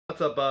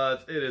What's up,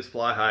 buds? It is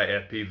Fly High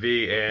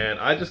FPV, and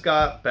I just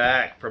got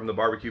back from the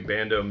BBQ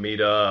Bando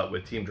meetup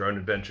with Team Drone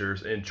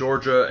Adventures in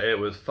Georgia. It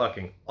was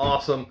fucking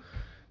awesome.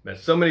 Met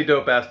so many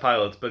dope-ass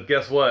pilots, but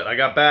guess what? I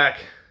got back.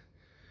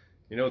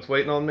 You know what's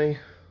waiting on me?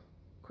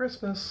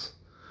 Christmas.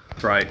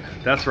 That's right.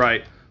 That's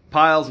right.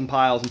 Piles and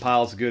piles and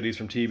piles of goodies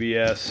from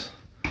TBS.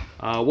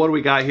 What do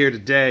we got here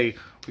today?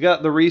 We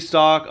got the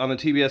restock on the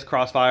TBS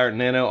Crossfire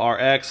Nano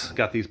RX.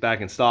 Got these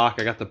back in stock.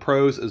 I got the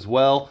Pros as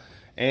well.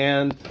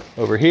 And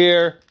over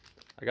here,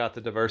 I got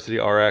the Diversity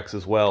RX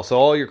as well. So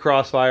all your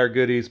Crossfire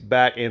goodies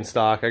back in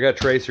stock. I got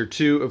Tracer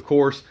 2, of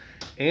course.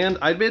 And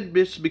I did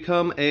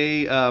become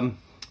a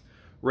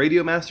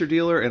Radio Master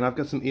dealer, and I've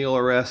got some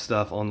ELRS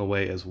stuff on the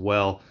way as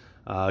well.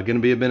 Gonna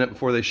be a minute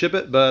before they ship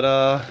it,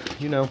 but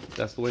you know,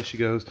 that's the way she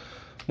goes.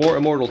 More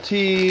Immortal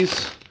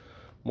T's,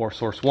 more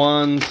Source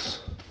 1s.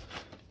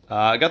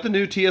 I got the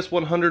new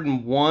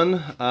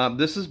TS101.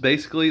 This is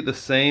basically the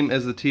same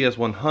as the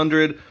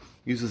TS100.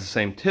 Uses the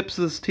same tips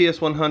as the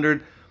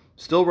TS100.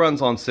 Still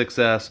runs on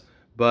 6S,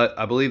 but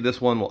I believe this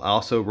one will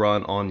also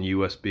run on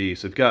USB.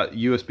 So if you've got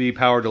USB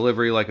power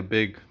delivery, like a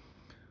big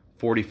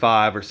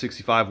 45 or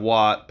 65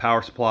 watt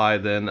power supply,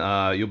 then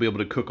you'll be able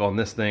to cook on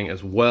this thing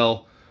as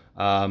well.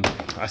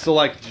 I still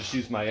like to just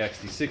use my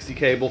XT60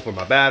 cable for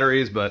my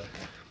batteries, but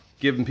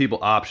giving people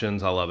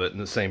options, I love it.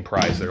 And the same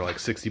price, they're like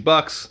 60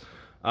 bucks.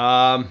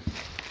 What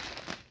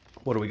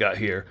do we got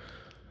here?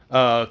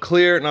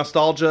 Clear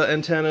Nostalgia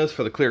antennas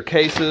for the clear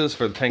cases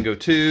for the Tango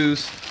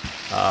 2s.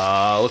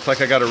 Looks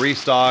like I got a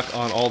restock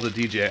on all the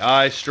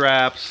DJI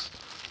straps.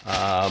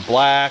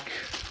 Black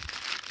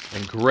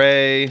and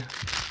gray.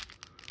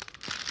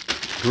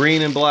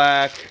 Green and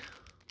black.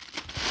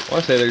 I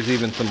want to say there's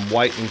even some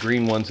white and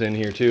green ones in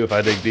here too if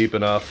I dig deep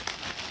enough.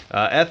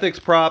 Ethics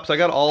props. I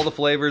got all the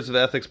flavors of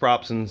Ethics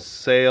props in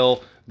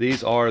sale.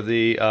 These are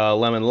the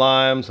lemon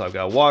limes. I've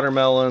got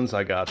watermelons.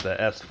 I got the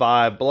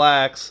S5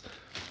 blacks.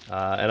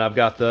 And I've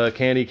got the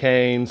candy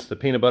canes, the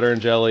peanut butter and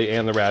jelly,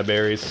 and the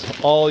raspberries.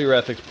 All your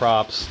Ethics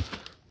props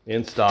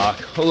in stock.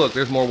 Oh look,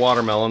 there's more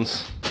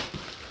watermelons.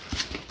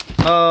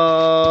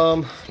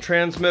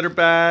 Transmitter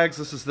bags.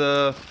 This is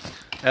the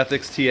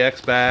Ethics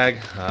TX bag.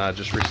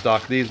 Just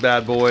restocked these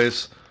bad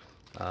boys.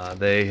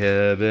 They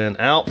have been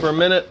out for a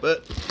minute,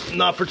 but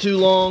not for too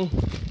long.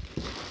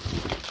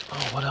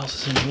 Oh, what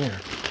else is in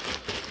here?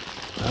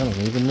 I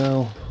don't even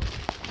know.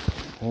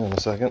 Hold on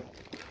a second.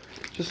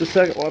 Just a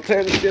second while I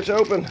tear this bitch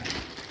open.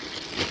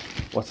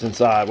 What's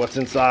inside? What's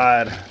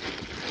inside?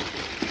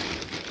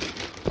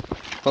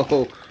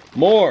 Oh,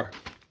 more.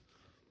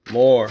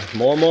 More.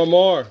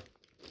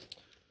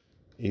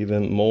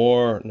 Even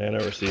more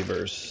nano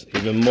receivers.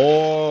 Even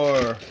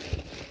more.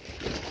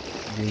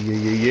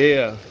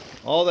 Yeah.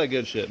 All that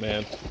good shit,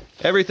 man.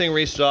 Everything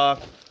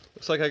restocked.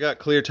 Looks like I got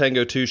clear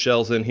Tango 2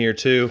 shells in here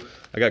too.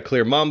 I got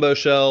clear Mambo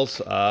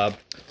shells.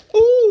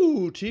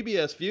 Ooh,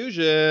 TBS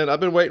Fusion. I've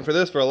been waiting for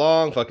this for a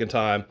long fucking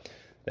time.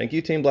 Thank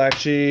you, Team Black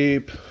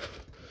Sheep.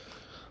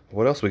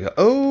 What else we got?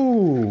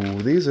 Oh,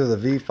 these are the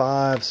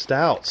V5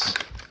 Stouts.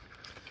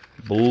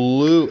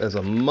 Blue as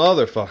a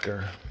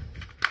motherfucker.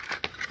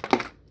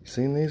 You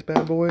seen these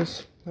bad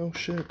boys? Oh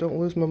shit, don't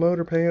lose my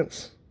motor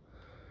pants.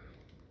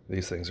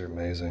 These things are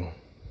amazing.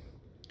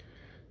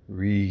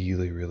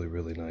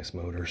 Really nice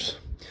motors.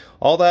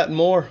 All that and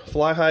more,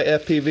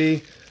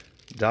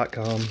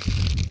 flyhighfpv.com.